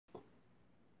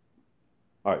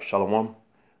All right, Shalom.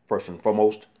 First and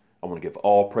foremost, I want to give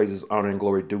all praises, honor, and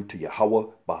glory due to Yahweh,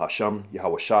 Bahasham,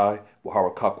 Yahweh Shai, Wahara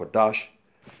Kakwadash.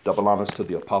 Double honors to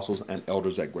the apostles and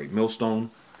elders at Great Millstone,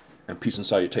 and peace and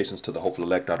salutations to the hopeful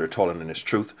elect out there toiling in this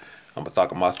truth. I'm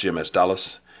Bathakamoth GMS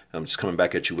Dallas, and I'm just coming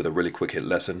back at you with a really quick hit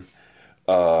lesson.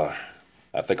 I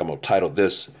think I'm going to title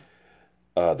this,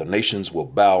 The Nations Will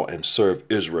Bow and Serve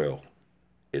Israel.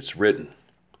 It's written,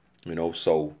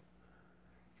 so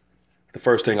the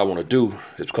first thing I want to do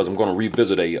is because I'm going to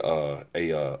revisit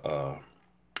a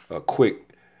quick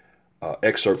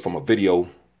excerpt from a video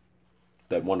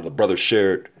that one of the brothers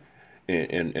shared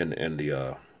in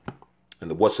the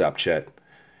WhatsApp chat,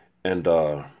 and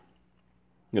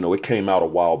it came out a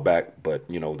while back, but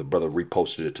the brother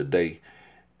reposted it today,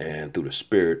 and through the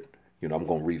spirit, I'm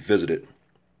going to revisit it,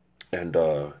 and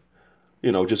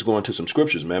just go into some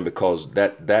scriptures, man, because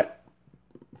that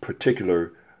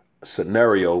particular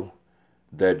scenario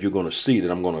that you're going to see that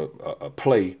I'm going to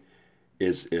play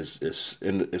is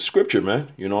in scripture, man.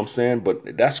 You know what I'm saying? But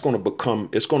it's going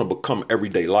to become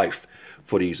everyday life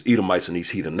for these Edomites and these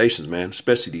heathen nations, man,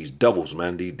 especially these devils,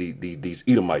 man, these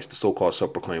Edomites, the so-called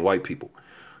self-proclaimed white people.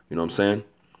 You know what I'm saying?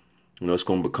 It's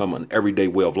going to become an everyday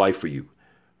way of life for you.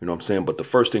 You know what I'm saying? But the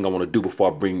first thing I want to do before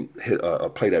I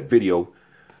play that video,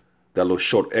 that little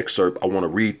short excerpt, I want to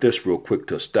read this real quick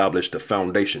to establish the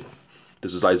foundation.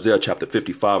 This is Isaiah chapter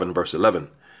 55 and verse 11.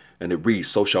 And it reads,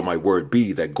 "So shall my word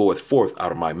be that goeth forth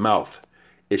out of my mouth.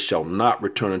 It shall not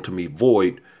return unto me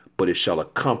void, but it shall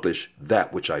accomplish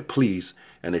that which I please,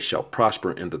 and it shall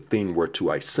prosper in the thing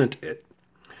whereto I sent it."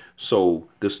 So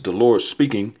this is the Lord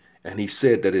speaking, and he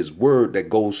said that his word that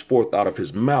goes forth out of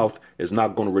his mouth is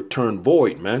not going to return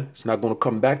void, man. It's not going to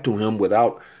come back to him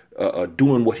without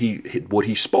doing what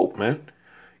he spoke, man.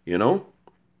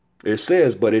 It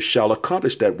says, but it shall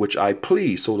accomplish that which I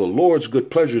please. So the Lord's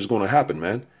good pleasure is going to happen,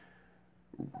 man.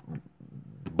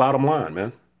 Bottom line,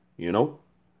 man,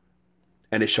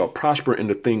 and it shall prosper in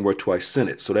the thing whereto I sent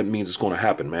it. So that means it's going to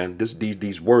happen, man.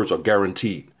 These words are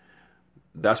guaranteed.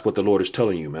 That's what the Lord is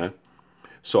telling you, man.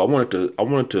 So I wanted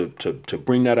to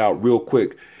bring that out real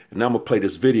quick. And now I'm gonna play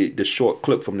this video, this short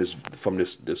clip from this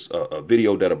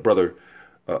video that a brother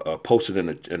posted in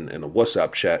a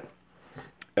WhatsApp chat.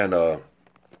 And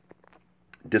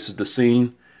this is the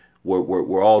scene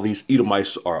where all these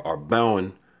Edomites are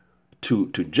bowing to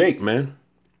Jake, man,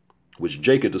 which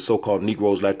Jake is the so-called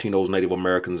Negroes, Latinos, Native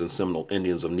Americans, and Seminole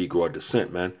Indians of Negro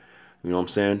descent, man. You know what I'm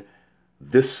saying?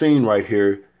 This scene right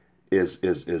here is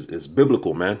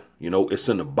biblical, man. It's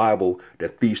in the Bible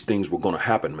that these things were going to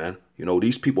happen, man.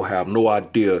 These people have no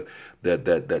idea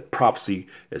that prophecy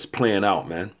is playing out,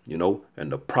 man.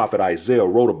 And the prophet Isaiah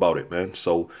wrote about it, man.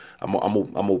 So I'm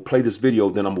gonna play this video,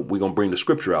 then we're gonna bring the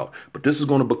scripture out. But this is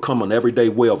gonna become an everyday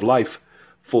way of life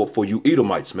for you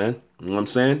Edomites, man. You know what I'm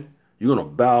saying? You're gonna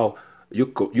bow. You're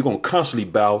gonna constantly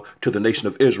bow to the nation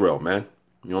of Israel, man.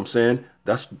 You know what I'm saying?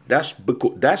 That's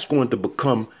going to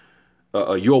become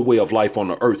your way of life on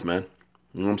the earth, man.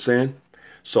 You know what I'm saying?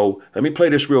 So let me play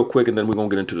this real quick, and then we're going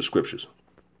to get into the scriptures.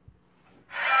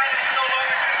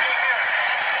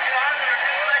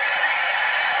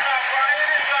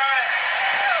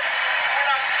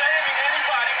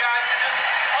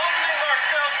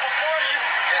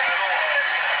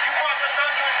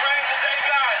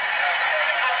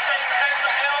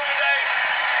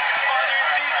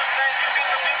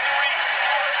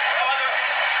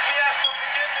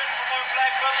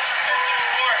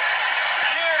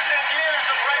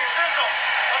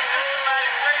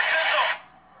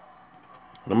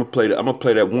 I'm gonna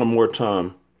play that one more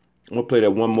time. I'm gonna play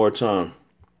that one more time.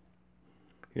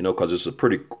 Because it's a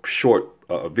pretty short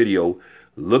video.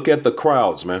 Look at the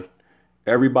crowds, man.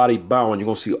 Everybody bowing. You're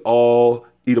gonna see all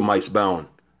Edomites bowing,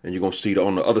 and you're gonna see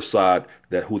on the other side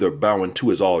that who they're bowing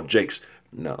to is all Jakes.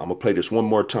 Now I'm gonna play this one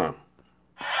more time.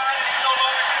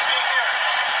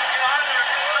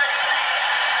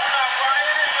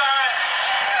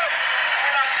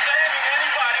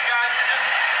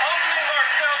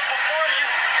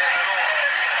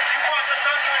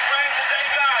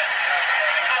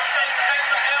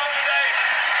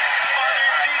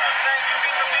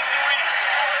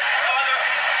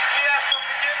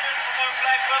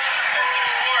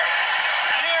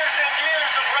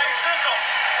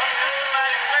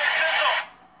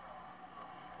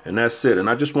 And that's it. And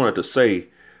I just wanted to say,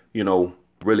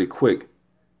 really quick,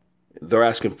 they're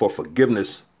asking for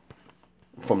forgiveness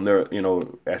from their,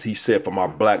 as he said, from our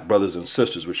black brothers and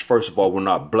sisters, which first of all, we're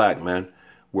not black, man.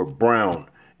 We're brown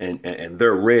and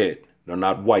they're red. They're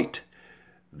not white.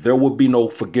 There will be no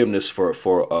forgiveness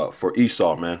for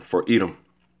Esau, man, for Edom.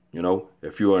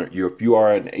 If you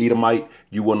are an Edomite,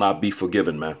 you will not be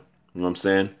forgiven, man. You know what I'm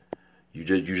saying? You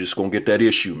just gonna get that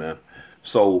issue, man.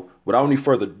 So without any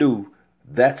further ado,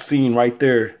 that scene right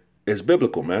there is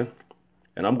biblical, man.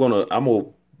 And I'm gonna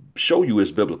show you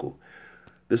it's biblical.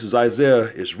 This is Isaiah.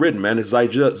 It's written, man. It's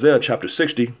Isaiah chapter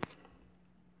 60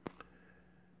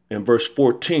 and verse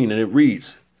 14, and it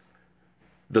reads,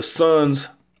 "The sons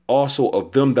also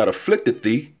of them that afflicted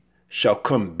thee shall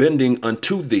come bending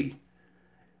unto thee,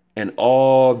 and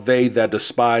all they that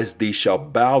despise thee shall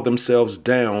bow themselves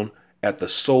down at the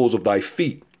soles of thy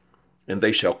feet, and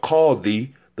they shall call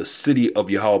thee the city of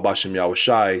Yahweh Bashem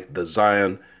Yahushai, the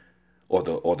Zion, or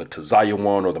the Zion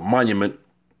one, or the monument,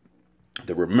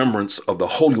 the remembrance of the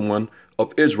Holy One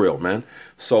of Israel," man.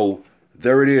 So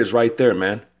there it is right there,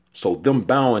 man. So them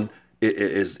bowing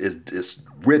is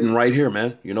written right here,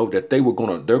 man. You know, that they're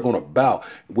gonna bow,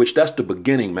 which that's the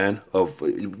beginning, man, of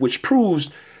which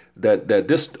proves that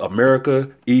this America,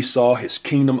 Esau, his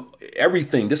kingdom,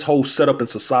 everything, this whole setup in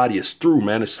society is through,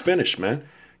 man. It's finished, man.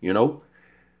 You know,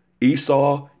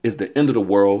 Esau is the end of the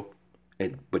world,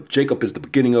 but Jacob is the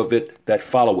beginning of it that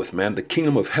followeth, man. The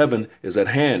kingdom of heaven is at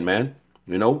hand, man.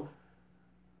 You know,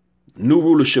 new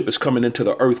rulership is coming into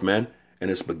the earth, man. And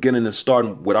it's beginning and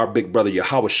starting with our big brother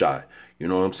Yahushai. You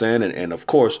know what I'm saying? And of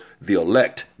course, the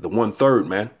elect, the 1/3,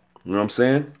 man. You know what I'm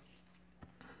saying?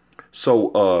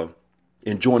 So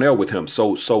in joint heir with him.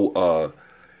 So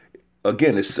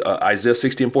again, it's Isaiah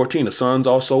 60 and 14. "The sons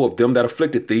also of them that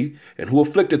afflicted thee," and who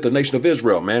afflicted the nation of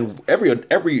Israel, man.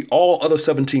 All other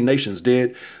 17 nations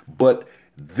did, but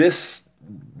this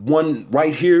one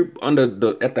right here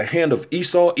at the hand of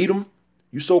Esau, Edom,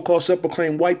 you so-called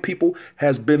self-proclaimed white people,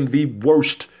 has been the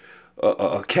worst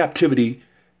captivity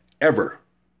ever.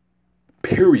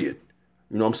 Period.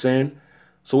 You know what I'm saying?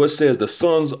 So it says the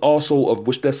sons also of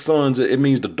which that sons, it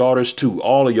means the daughters too.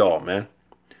 All of y'all, man.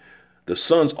 "The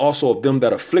sons also of them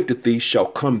that afflicted thee shall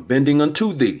come bending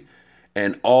unto thee,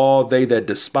 and all they that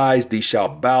despise thee shall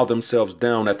bow themselves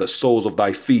down at the soles of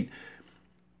thy feet,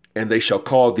 and they shall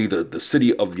call thee the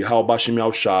city of Yahweh Bashem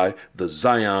Yahushai, the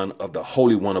Zion of the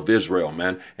Holy One of Israel,"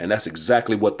 man. And that's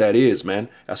exactly what that is, man.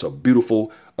 That's a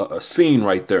beautiful scene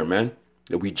right there, man,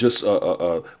 that we just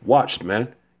watched, man.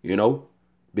 You know,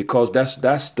 because that's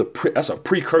a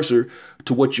precursor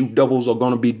to what you devils are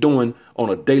going to be doing on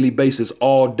a daily basis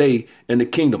all day in the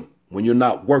kingdom when you're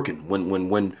not working,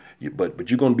 but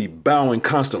you're going to be bowing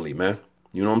constantly, man.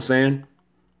 You know what I'm saying?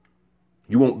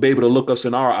 You won't be able to look us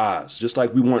in our eyes, just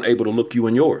like we weren't able to look you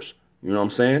in yours. You know what I'm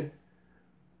saying?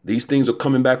 These things are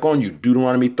coming back on you.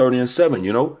 Deuteronomy 30 and 7,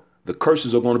 you know, the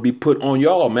curses are going to be put on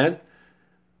y'all, man.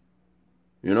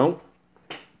 You know,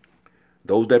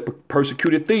 those that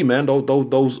persecuted thee, man, matter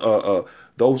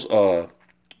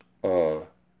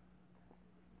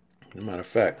of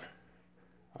fact,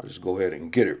 I'll just go ahead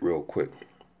and get it real quick.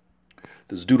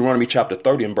 This is Deuteronomy chapter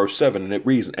 30 and verse 7, and it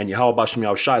reads, "And Yahweh Bashem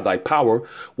Yahushai, thy power,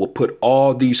 will put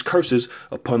all these curses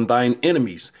upon thine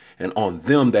enemies, and on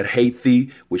them that hate thee,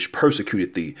 which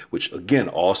persecuted thee," which again,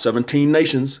 all 17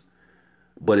 nations,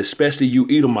 but especially you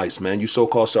Edomites, man, you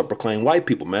so-called self-proclaimed white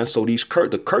people, man. So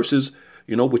the curses,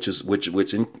 you know, which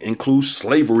includes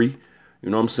slavery, you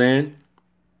know what I'm saying,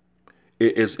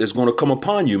 is going to come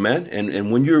upon you, man. And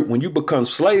when you become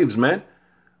slaves, man,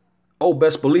 oh,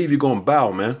 best believe you're going to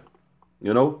bow, man.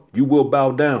 You know, you will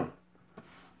bow down,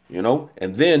 you know.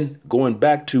 And then going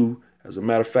back to, as a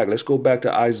matter of fact, let's go back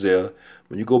to Isaiah.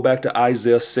 When you go back to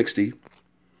Isaiah 60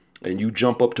 and you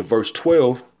jump up to verse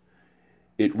 12,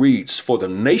 it reads, "For the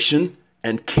nation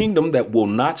and kingdom that will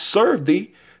not serve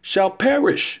thee shall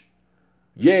perish.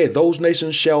 Yea, those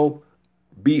nations shall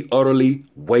be utterly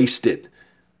wasted."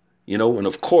 You know, and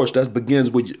of course that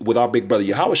begins with our big brother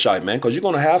Yahushai, man, because you're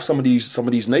going to have some of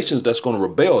these nations that's going to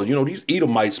rebel. You know, these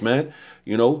Edomites, man,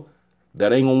 you know,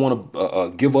 that ain't going to want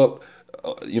to give up,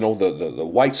 you know, the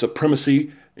white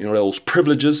supremacy, you know, those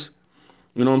privileges.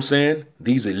 You know what I'm saying?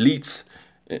 These elites,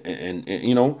 and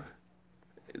you know,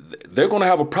 they're going to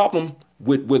have a problem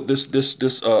with this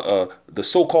the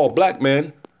so-called black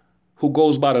man who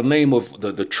goes by the name of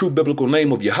the true biblical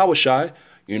name of Yahushai,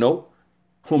 you know,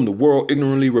 whom the world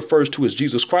ignorantly refers to as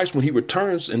Jesus Christ. When he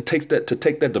returns and take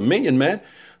that dominion, man,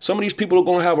 some of these people are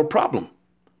going to have a problem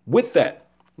with that,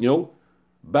 you know,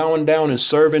 bowing down and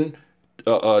serving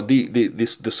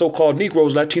the so-called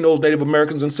Negroes, Latinos, Native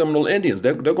Americans, and Seminole Indians.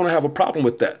 They're going to have a problem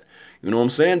with that. You know what I'm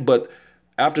saying? But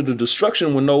after the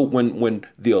destruction, when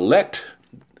the elect,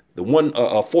 the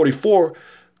 144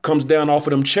 comes down off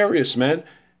of them chariots, man,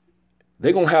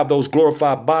 they're going to have those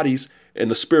glorified bodies and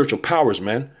the spiritual powers,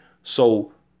 man.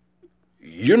 So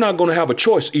you're not going to have a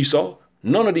choice, Esau.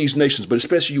 None of these nations, but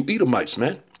especially you Edomites,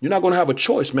 man. You're not going to have a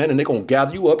choice, man. And they're going to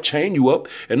gather you up, chain you up.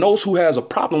 And those who has a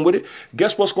problem with it,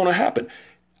 guess what's going to happen?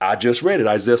 I just read it,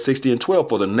 Isaiah 60:12.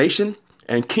 For the nation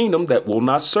and kingdom that will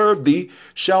not serve thee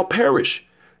shall perish.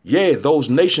 Yea, those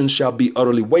nations shall be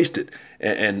utterly wasted.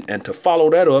 And to follow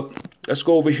that up, let's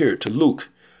go over here to Luke.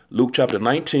 Luke chapter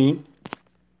 19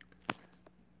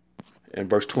 and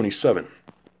verse 27.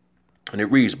 And it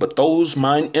reads, but those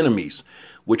mine enemies,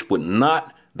 which would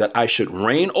not that I should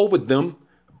reign over them,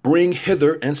 bring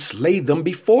hither and slay them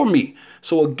before me.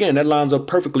 So again, that lines up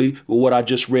perfectly with what I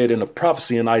just read in the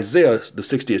prophecy in Isaiah, the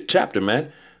 60th chapter,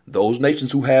 man. Those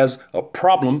nations who has a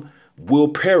problem will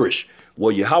perish.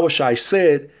 Well, Yahushua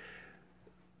said,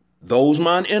 those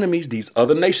mine enemies, these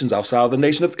other nations outside of the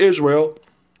nation of Israel,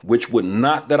 which would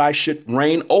not that I should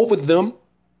reign over them,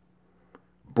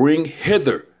 bring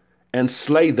hither and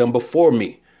slay them before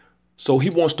me. So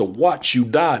he wants to watch you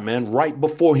die, man, right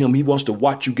before him. He wants to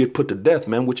watch you get put to death,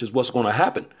 man, which is what's going to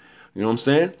happen. You know what I'm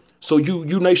saying? So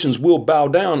you nations will bow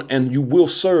down and you will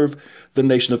serve the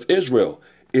nation of Israel.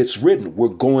 It's written. We're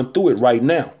going through it right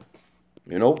now,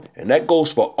 you know, and that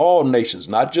goes for all nations,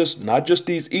 not just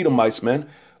these Edomites, man.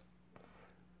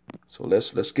 So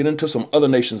let's get into some other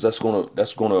nations that's gonna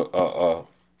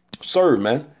serve,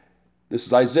 man. This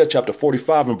is Isaiah chapter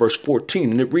 45 and verse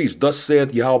 14, and it reads, thus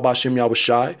saith Yahweh Bashem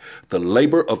Yahushai, the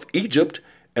labor of Egypt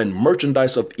and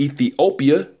merchandise of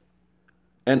Ethiopia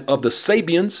and of the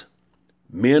Sabians,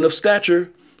 men of stature,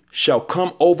 shall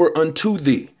come over unto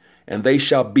thee, and they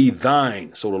shall be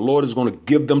thine. So the Lord is going to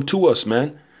give them to us,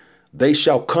 man. They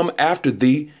shall come after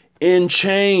thee in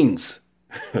chains.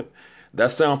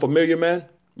 That sound familiar, man?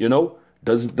 You know,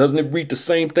 doesn't it read the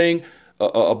same thing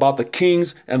about the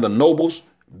kings and the nobles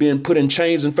being put in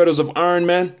chains and fetters of iron,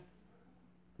 man?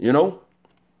 You know,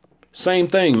 same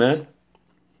thing, man.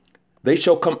 They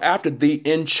shall come after thee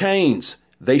in chains.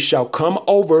 They shall come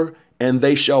over and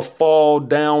they shall fall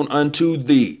down unto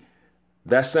thee.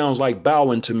 That sounds like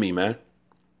bowing to me, man.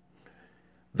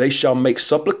 They shall make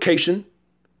supplication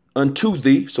unto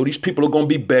thee. So these people are going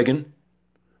to be begging,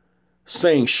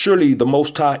 saying, surely the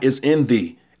Most High is in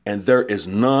thee, and there is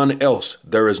none else.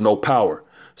 There is no power.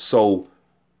 So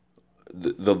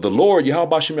the Lord, Yahweh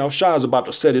Bashem Yahushai, is about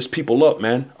to set his people up,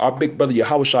 man. Our big brother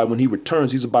Yahushai, when he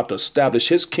returns, he's about to establish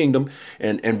his kingdom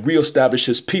and reestablish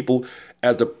his people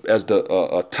as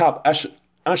the top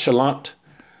echelon,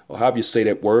 or however you say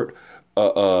that word,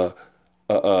 in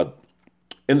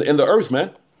the earth,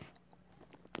 man.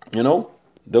 You know,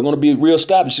 they're going to be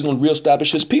reestablished. He's going to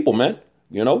reestablish his people, man.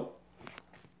 You know,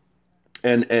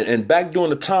 and back during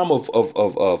the time of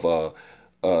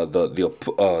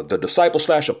the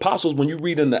disciples / apostles, when you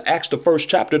read in the Acts, the 1st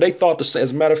chapter, they thought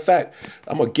as a matter of fact,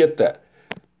 I'm gonna get that.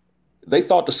 They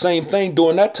thought the same thing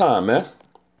during that time, man.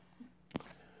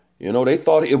 You know, they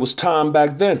thought it was time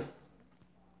back then.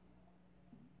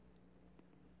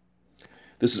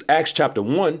 This is Acts chapter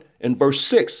 1 and verse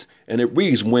 6, and it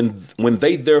reads, when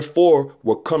they therefore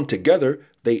were come together,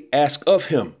 they asked of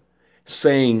him,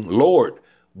 saying, Lord,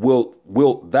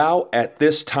 wilt thou at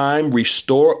this time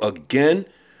restore again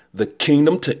the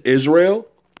kingdom to Israel?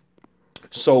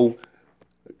 So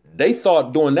they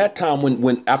thought during that time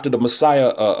when after the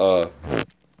Messiah,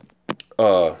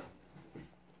 after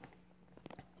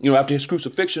his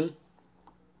crucifixion,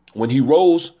 when he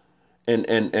rose and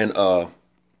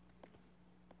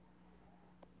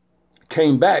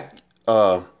came back,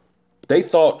 they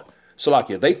thought,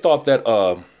 Salakia, they thought that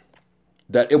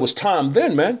it was time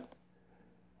then, man,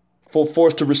 for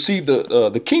us to receive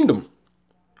the kingdom,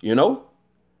 you know,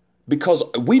 because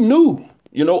we knew,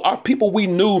 you know, our people, we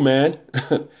knew, man,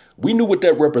 we knew what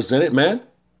that represented, man.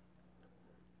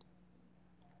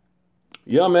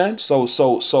 Yeah, man.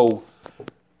 So,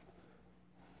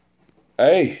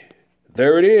 hey,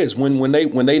 there it is. When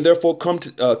they therefore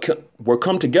were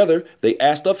come together, they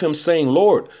asked of him, saying,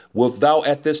 Lord, wilt thou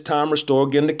at this time restore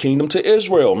again the kingdom to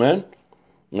Israel, man?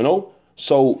 You know,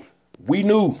 so we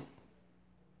knew.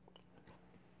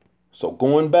 So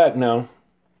going back now,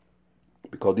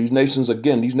 because these nations are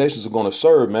going to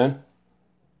serve, man.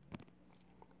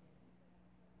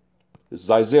 This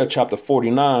is Isaiah chapter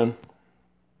 49.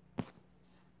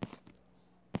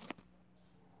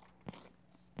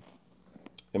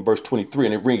 In verse 23,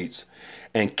 and it reads,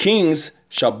 and kings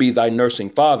shall be thy nursing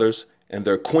fathers, and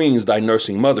their queens thy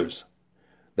nursing mothers.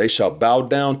 They shall bow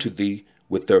down to thee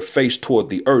with their face toward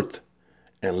the earth,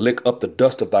 and lick up the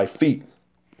dust of thy feet.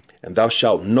 And thou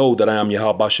shalt know that I am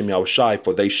Yahweh Bashem Yahushai,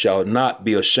 for they shall not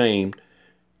be ashamed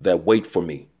that wait for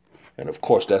me. And of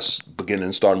course, that's beginning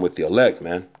and starting with the elect,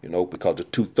 man. You know, because the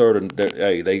 2/3,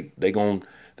 hey, they gonna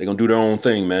do their own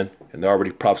thing, man, and they're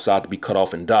already prophesied to be cut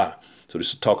off and die. So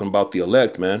this is talking about the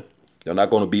elect, man. They're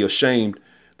not going to be ashamed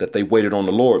that they waited on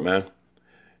the Lord, man.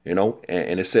 You know,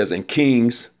 and it says in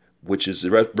Kings, which is the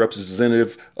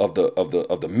representative of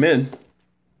the men,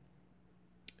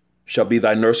 shall be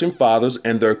thy nursing fathers,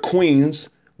 and their queens,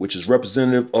 which is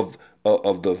representative of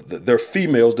their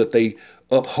females that they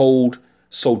uphold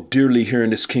so dearly here in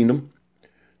this kingdom,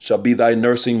 shall be thy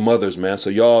nursing mothers, man. So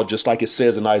y'all, just like it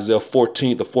says in Isaiah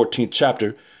 14, the 14th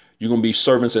chapter, you're gonna be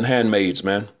servants and handmaids,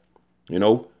 man. You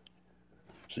know,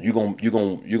 so you're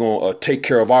gonna take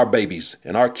care of our babies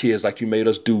and our kids like you made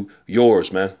us do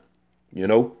yours, man. You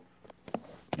know,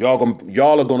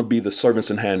 y'all are gonna be the servants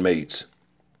and handmaids.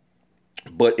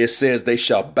 But it says they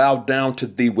shall bow down to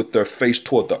thee with their face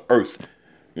toward the earth.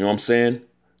 You know what I'm saying?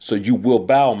 So you will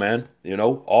bow, man. You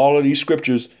know, all of these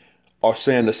scriptures are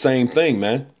saying the same thing,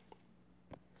 man.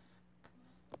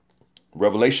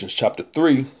 Revelations chapter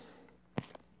 3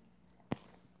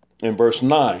 and verse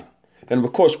 9. And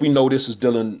of course, we know this is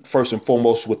dealing first and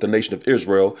foremost with the nation of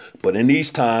Israel. But in these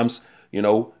times, you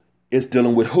know, it's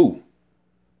dealing with who?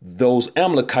 Those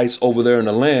Amalekites over there in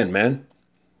the land, man.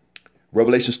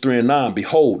 Revelations 3 and 9,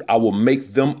 behold, I will make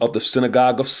them of the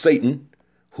synagogue of Satan.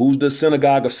 Who's the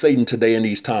synagogue of Satan today in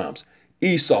these times?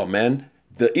 Esau, man,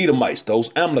 the Edomites,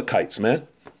 those Amalekites, man.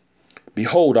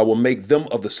 Behold, I will make them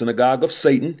of the synagogue of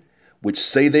Satan, which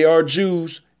say they are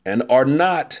Jews and are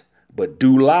not, but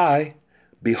do lie.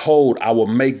 Behold, I will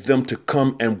make them to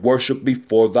come and worship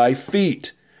before thy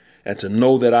feet, and to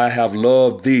know that I have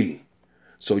loved thee.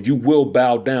 So you will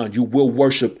bow down. You will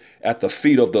worship at the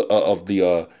feet of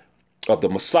the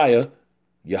Messiah,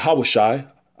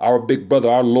 Yahushua, our big brother,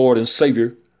 our Lord and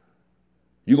Savior.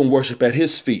 You're going to worship at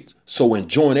his feet. So in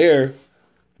joint heir,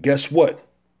 guess what?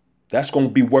 That's going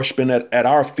to be worshiping at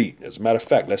our feet. As a matter of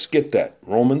fact, let's get that.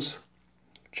 Romans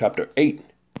chapter 8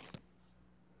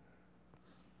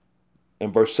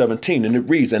 and verse 17. And it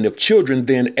reads, and if children,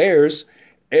 then heirs,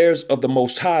 heirs of the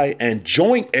Most High, and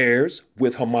joint heirs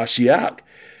with Hamashiach,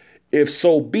 if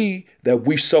so be that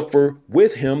we suffer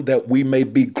with him, that we may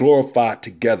be glorified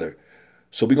together.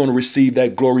 So we're going to receive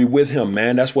that glory with him,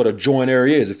 man. That's what a joint heir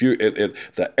is. If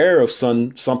the heir of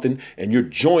something and you're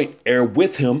joint heir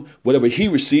with him, whatever he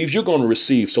receives, you're going to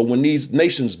receive. So when these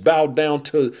nations bow down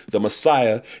to the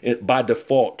Messiah, by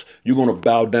default, you're going to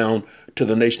bow down to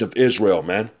the nation of Israel,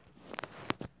 man.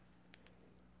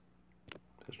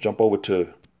 Let's jump over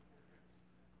to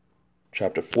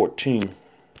chapter 14.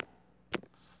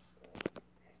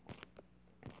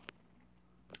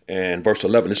 And verse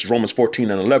 11, this is Romans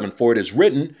 14 and 11. For it is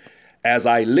written, as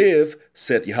I live,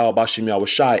 saith Yahweh Bashem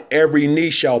Yahushai, every knee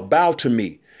shall bow to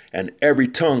me, and every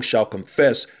tongue shall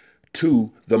confess to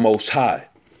the Most High.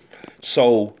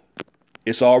 So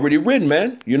it's already written,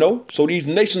 man, you know. So these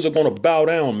nations are going to bow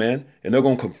down, man, and they're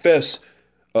going to confess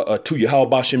to Yahweh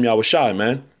Bashem Yahushai,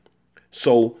 man.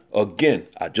 So again,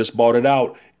 I just brought it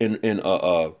out in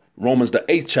Romans the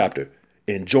 8th chapter.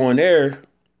 In joint heir,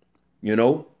 you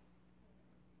know,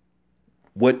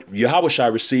 what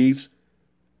Yahushua receives,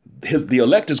 the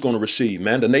elect is going to receive,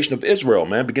 man. The nation of Israel,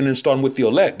 man, beginning and starting with the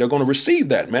elect, they're going to receive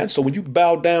that, man. So when you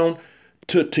bow down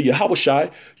to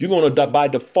Yahushua, you're going to by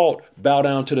default bow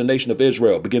down to the nation of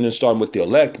Israel, beginning and starting with the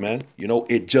elect, man. You know,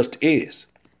 it just is.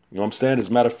 You know what I'm saying? As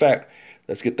a matter of fact,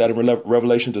 let's get that in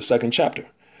Revelation, the 2nd chapter.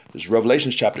 This is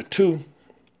Revelation chapter 2.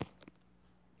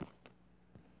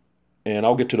 And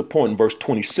I'll get to the point in verse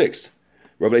 26.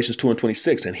 Revelations 2 and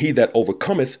 26. And he that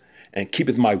overcometh and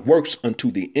keepeth my works unto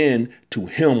the end, to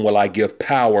him will I give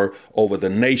power over the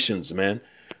nations, man.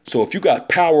 So if you got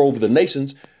power over the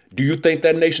nations, do you think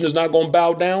that nation is not going to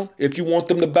bow down if you want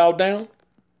them to bow down?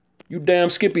 You damn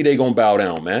skippy, they going to bow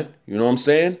down, man. You know what I'm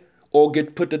saying? Or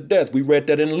get put to death. We read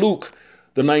that in Luke,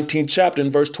 the 19th chapter,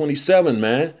 in verse 27,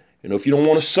 man. You know, if you don't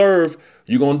want to serve,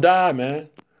 you're going to die, man.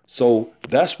 So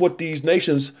that's what these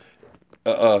nations,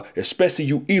 especially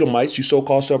you Edomites, you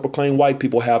so-called self-proclaimed white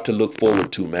people, have to look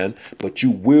forward to, man. But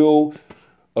you will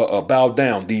bow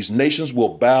down. These nations will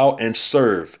bow and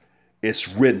serve. It's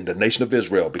written, the nation of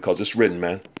Israel, because it's written,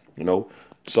 man. You know.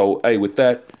 So, hey, with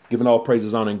that, giving all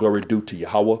praises, honor, and glory due to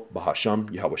Yahweh, Bahasham,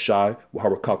 Yahushai,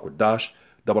 Wahara Kakwadash.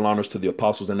 Double honors to the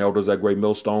apostles and elders at Great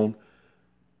Millstone.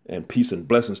 And peace and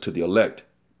blessings to the elect,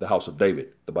 the house of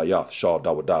David, the Bayath, Shah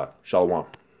Dawadah. Shalom.